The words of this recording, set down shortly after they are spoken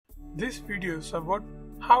This video is about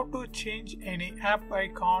how to change any app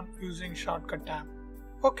icon using Shortcut tab.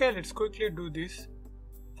 Okay, let's quickly do this.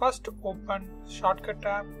 First open Shortcut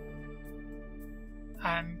tab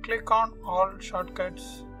and click on all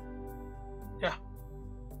shortcuts. Yeah,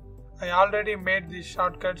 I already made these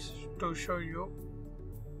shortcuts to show you.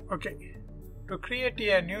 Okay, to create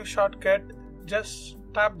a new shortcut, just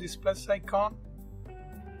tap this plus icon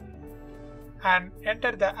and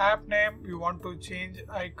enter the app name you want to change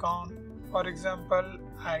icon. For example,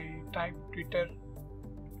 I type Twitter.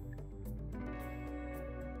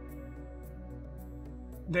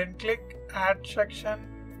 Then click add section.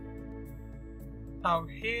 Now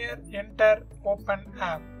here enter open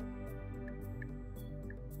app.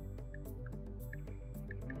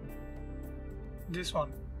 This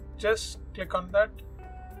one. Just click on that.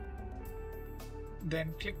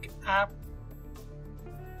 Then click app.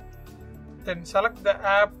 Then select the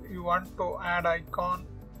app you want to add icon.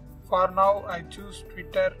 For now I choose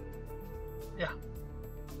Twitter. Yeah.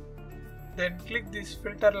 Then click this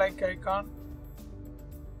filter like icon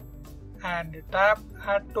and tap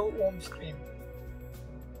add to home screen.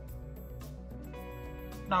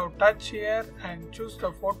 Now touch here and choose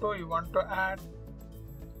the photo you want to add.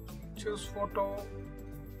 Choose photo.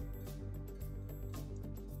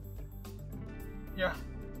 Yeah,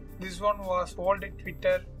 this one was old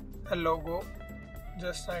Twitter logo.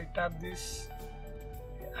 Just I tap this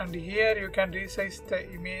and here you can resize the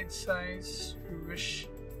image size you wish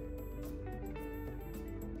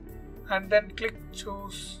and then click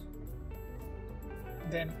choose,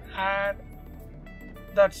 then add.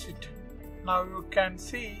 That's it. Now you can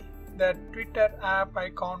see that Twitter app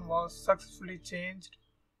icon was successfully changed.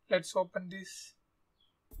 Let's open this.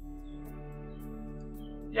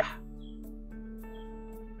 Yeah,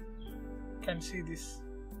 you can see this.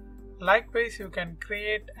 Likewise, you can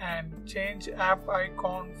create and change app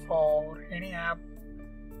icon for any app.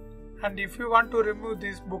 And if you want to remove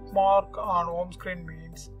this bookmark on home screen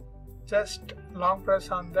means just long press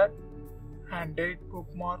on that and delete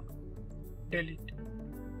bookmark, delete.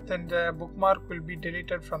 Then the bookmark will be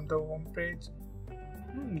deleted from the home page.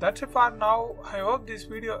 That's it for now. I hope this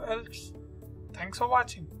video helps. Thanks for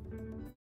watching.